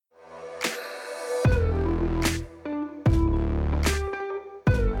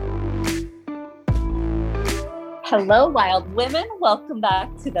Hello, wild women. Welcome back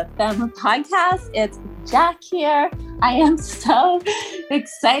to the Femme Podcast. It's Jack here. I am so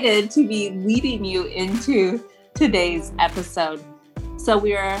excited to be leading you into today's episode. So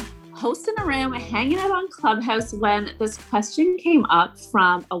we were hosting a room, hanging out on Clubhouse when this question came up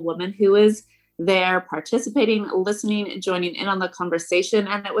from a woman who was there participating, listening, joining in on the conversation.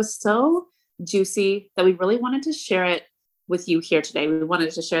 And it was so juicy that we really wanted to share it with you here today. We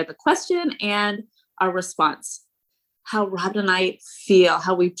wanted to share the question and our response, how Robin and I feel,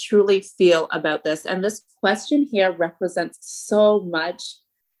 how we truly feel about this. And this question here represents so much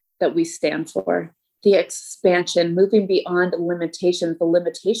that we stand for. The expansion, moving beyond limitations, the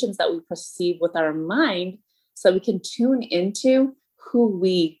limitations that we perceive with our mind, so we can tune into who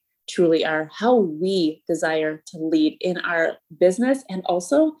we truly are, how we desire to lead in our business and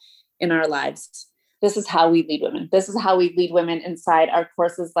also in our lives. This is how we lead women. This is how we lead women inside our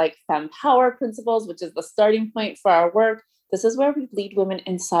courses like Femme Power Principles, which is the starting point for our work. This is where we lead women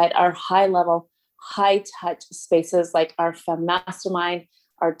inside our high level, high touch spaces like our Femme Mastermind,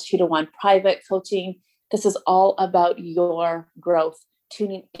 our 2-to-1 private coaching. This is all about your growth,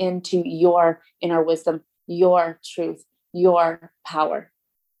 tuning into your inner wisdom, your truth, your power.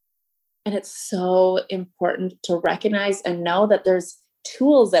 And it's so important to recognize and know that there's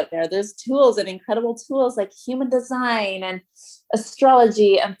tools out there. There's tools and incredible tools like human design and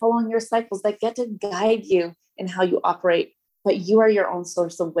astrology and following your cycles that get to guide you in how you operate. But you are your own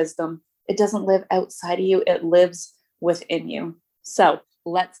source of wisdom. It doesn't live outside of you. It lives within you. So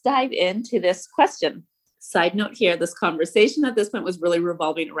let's dive into this question. Side note here, this conversation at this point was really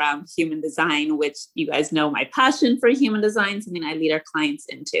revolving around human design, which you guys know my passion for human design, something I lead our clients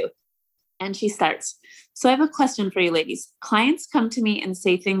into. And she starts, so I have a question for you ladies. Clients come to me and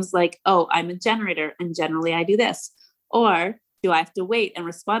say things like, oh, I'm a generator and generally I do this. Or do I have to wait and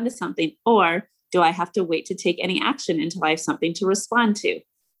respond to something? Or do I have to wait to take any action until I have something to respond to?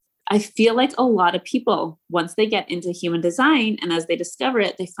 I feel like a lot of people, once they get into human design and as they discover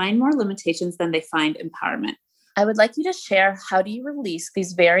it, they find more limitations than they find empowerment. I would like you to share, how do you release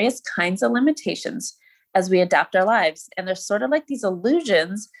these various kinds of limitations as we adapt our lives? And there's sort of like these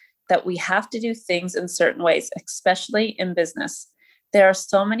illusions that we have to do things in certain ways, especially in business. There are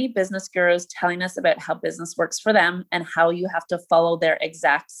so many business gurus telling us about how business works for them and how you have to follow their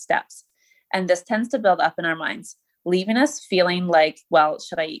exact steps. And this tends to build up in our minds, leaving us feeling like, well,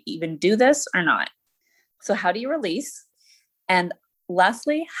 should I even do this or not? So how do you release? And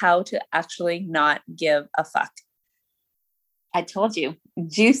lastly, how to actually not give a fuck. I told you,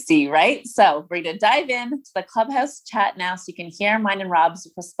 juicy, right? So we're going to dive in to the Clubhouse chat now so you can hear mine and Rob's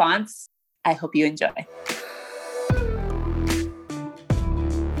response. I hope you enjoy.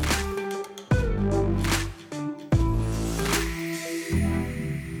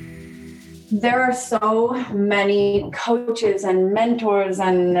 There are so many coaches and mentors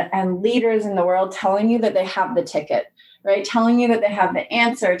and leaders in the world telling you that they have the ticket, right? Telling you that they have the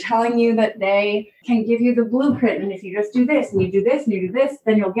answer, telling you that they can give you the blueprint. And if you just do this and you do this and you do this,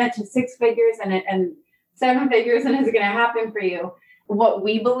 then you'll get to 6 figures and 7 figures and it's going to happen for you. What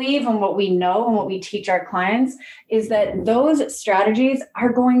we believe and what we know and what we teach our clients is that those strategies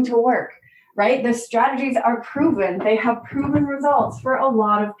are going to work. Right? The strategies are proven. They have proven results for a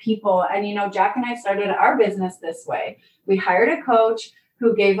lot of people. And, Jack and I started our business this way. We hired a coach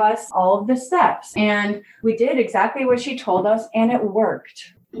who gave us all of the steps and we did exactly what she told us and it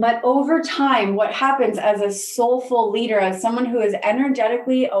worked. But over time, what happens as a soulful leader, as someone who is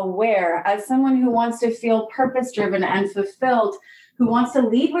energetically aware, as someone who wants to feel purpose-driven and fulfilled, who wants to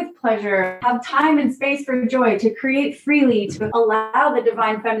lead with pleasure, have time and space for joy, to create freely, to allow the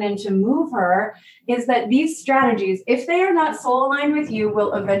divine feminine to move her, is that these strategies, if they are not soul aligned with you,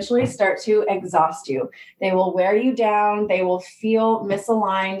 will eventually start to exhaust you. They will wear you down. They will feel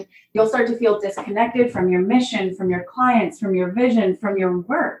misaligned. You'll start to feel disconnected from your mission, from your clients, from your vision, from your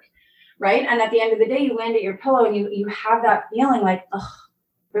work, right? And at the end of the day, you land at your pillow and you have that feeling like, ugh,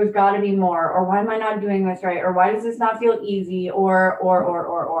 there's got to be more, or why am I not doing this right? Or why does this not feel easy?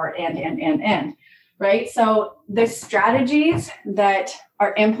 And, right? So the strategies that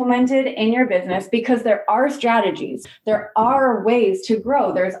are implemented in your business, because there are strategies, there are ways to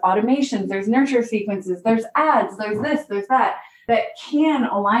grow. There's automations, there's nurture sequences, there's ads, there's this, there's that can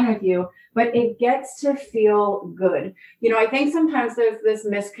align with you, but it gets to feel good. I think sometimes there's this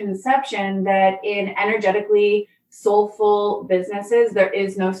misconception that in energetically soulful businesses, there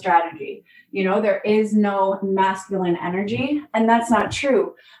is no strategy. There is no masculine energy, and that's not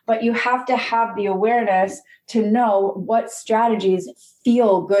true. But you have to have the awareness to know what strategies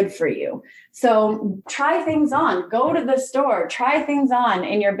feel good for you. So try things on, go to the store, try things on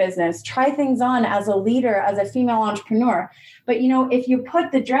in your business, try things on as a leader, as a female entrepreneur. But, if you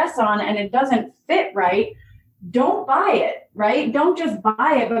put the dress on and it doesn't fit right, don't buy it, right? Don't just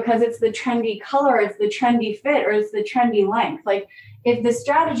buy it because it's the trendy color, it's the trendy fit, or it's the trendy length. Like, if the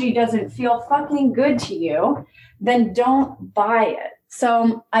strategy doesn't feel fucking good to you, then don't buy it.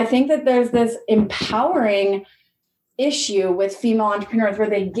 So I think that there's this empowering issue with female entrepreneurs where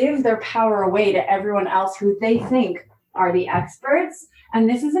they give their power away to everyone else who they think are the experts. And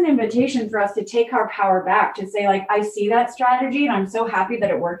this is an invitation for us to take our power back, to say, like, I see that strategy and I'm so happy that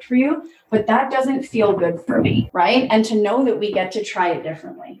it worked for you, but that doesn't feel good for me, right? And to know that we get to try it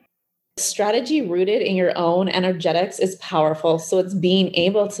differently. Strategy rooted in your own energetics is powerful. So it's being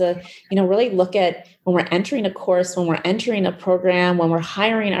able to, really look at when we're entering a course, when we're entering a program, when we're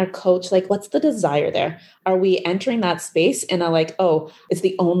hiring our coach, like, what's the desire there? Are we entering that space in a like, oh, it's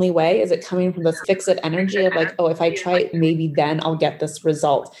the only way? Is it coming from this fixed energy of like, oh, if I try it, maybe then I'll get this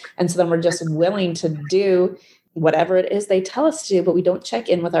result. And so then we're just willing to do whatever it is they tell us to, but we don't check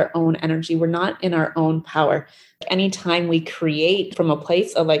in with our own energy. We're not in our own power. Anytime we create from a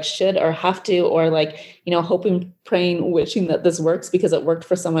place of like should or have to, or like, hoping, praying, wishing that this works because it worked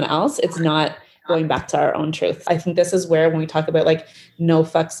for someone else, it's not going back to our own truth. I think this is where, when we talk about like no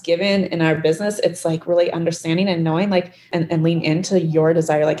fucks given in our business, it's like really understanding and knowing like, and lean into your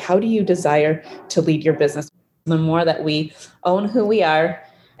desire. Like, how do you desire to lead your business? The more that we own who we are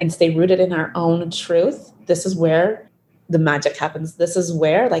and stay rooted in our own truth, this is where the magic happens. This is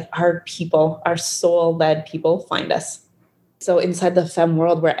where like our people, our soul-led people find us. So inside the Femme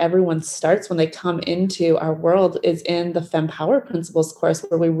world, where everyone starts when they come into our world, is in the Femme Power Principles course,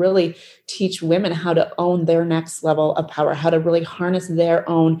 where we really teach women how to own their next level of power, how to really harness their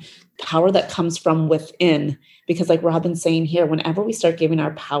own power that comes from within. Because like Robin's saying here, whenever we start giving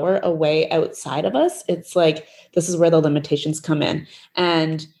our power away outside of us, it's like, this is where the limitations come in.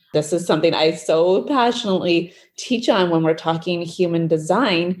 And this is something I so passionately teach on when we're talking human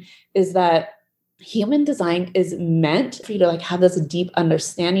design, is that human design is meant for you to like have this deep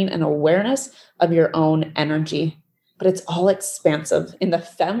understanding and awareness of your own energy, but it's all expansive. In the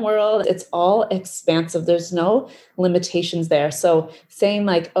Femme world, it's all expansive. There's no limitations there. So saying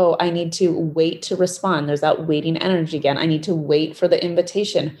like, oh, I need to wait to respond. There's that waiting energy again. I need to wait for the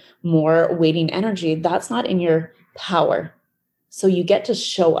invitation, more waiting energy. That's not in your power. So you get to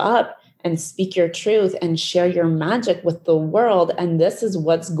show up and speak your truth and share your magic with the world. And this is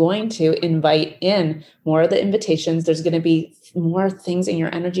what's going to invite in more of the invitations. There's going to be more things in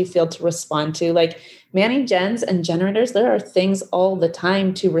your energy field to respond to. Like manning gens and generators, there are things all the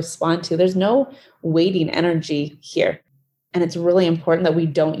time to respond to. There's no waiting energy here. And it's really important that we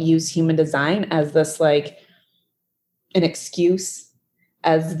don't use human design as this like an excuse,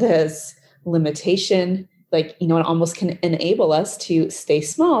 as this limitation. Like, it almost can enable us to stay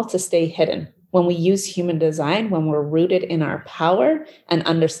small, to stay hidden. When we use human design, when we're rooted in our power and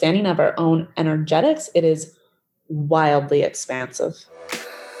understanding of our own energetics, it is wildly expansive.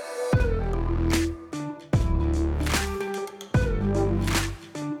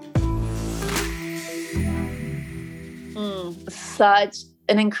 Such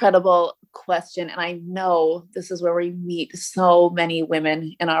an incredible question. And I know this is where we meet so many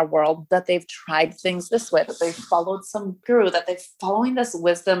women in our world, that they've tried things this way, that they've followed some guru, that they're following this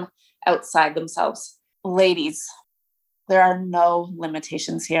wisdom outside themselves. Ladies, there are no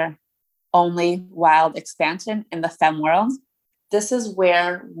limitations here, only wild expansion in the Femme world. This is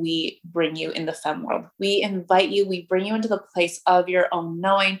where we bring you in the Femme world. We invite you, we bring you into the place of your own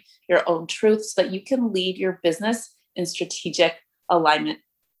knowing, your own truth, so that you can lead your business in strategic alignment.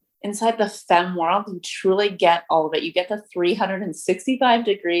 Inside the Femme world, you truly get all of it. You get the 365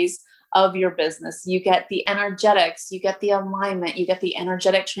 degrees of your business. You get the energetics, you get the alignment, you get the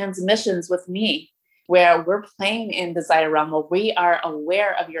energetic transmissions with me, where we're playing in Desire Realm, where we are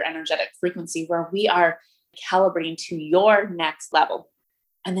aware of your energetic frequency, where we are calibrating to your next level.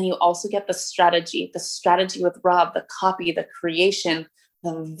 And then you also get the strategy with Rob, the copy, the creation,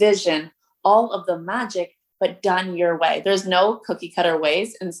 the vision, all of the magic, but done your way. There's no cookie cutter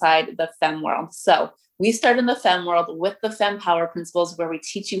ways inside the Femme world. So we start in the Femme world with the Femme Power Principles, where we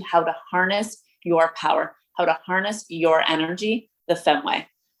teach you how to harness your power, how to harness your energy the Femme way.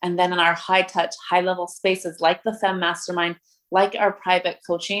 And then in our high touch, high level spaces like the Femme Mastermind, like our private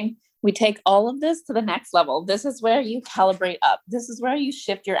coaching, We take all of this to the next level. This is where you calibrate up. This is where you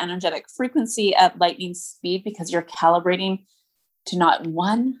shift your energetic frequency at lightning speed, because you're calibrating to not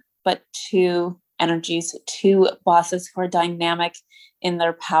one, but two energies, two bosses who are dynamic in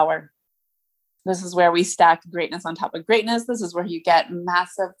their power. This is where we stack greatness on top of greatness. This is where you get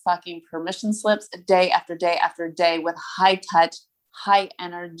massive fucking permission slips day after day after day with high touch, high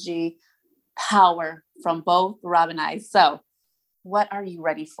energy power from both Rob and I. So what are you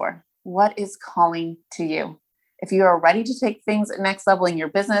ready for? What is calling to you? If you are ready to take things next level in your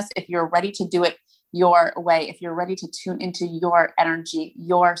business, if you're ready to do it your way, if you're ready to tune into your energy,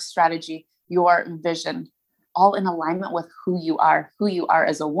 your strategy, your vision, all in alignment with who you are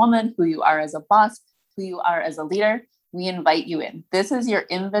as a woman, who you are as a boss, who you are as a leader, we invite you in. This is your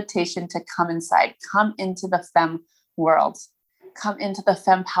invitation to come inside, come into the femme world. Come into the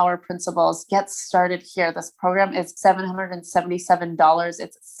Femme Power Principles. Get started here. This program is $777.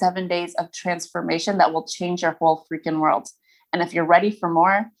 It's 7 days of transformation that will change your whole freaking world. And if you're ready for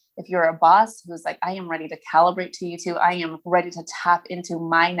more, if you're a boss who's like, I am ready to calibrate to you too, I am ready to tap into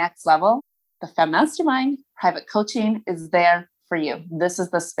my next level, the Femme Mastermind private coaching is there for you. This is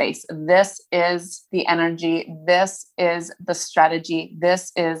the space. This is the energy. This is the strategy.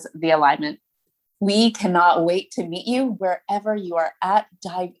 This is the alignment. We cannot wait to meet you wherever you are at.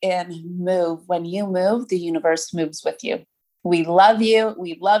 Dive in, move. When you move, the universe moves with you. We love you.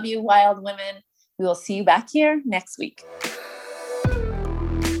 We love you, wild women. We will see you back here next week.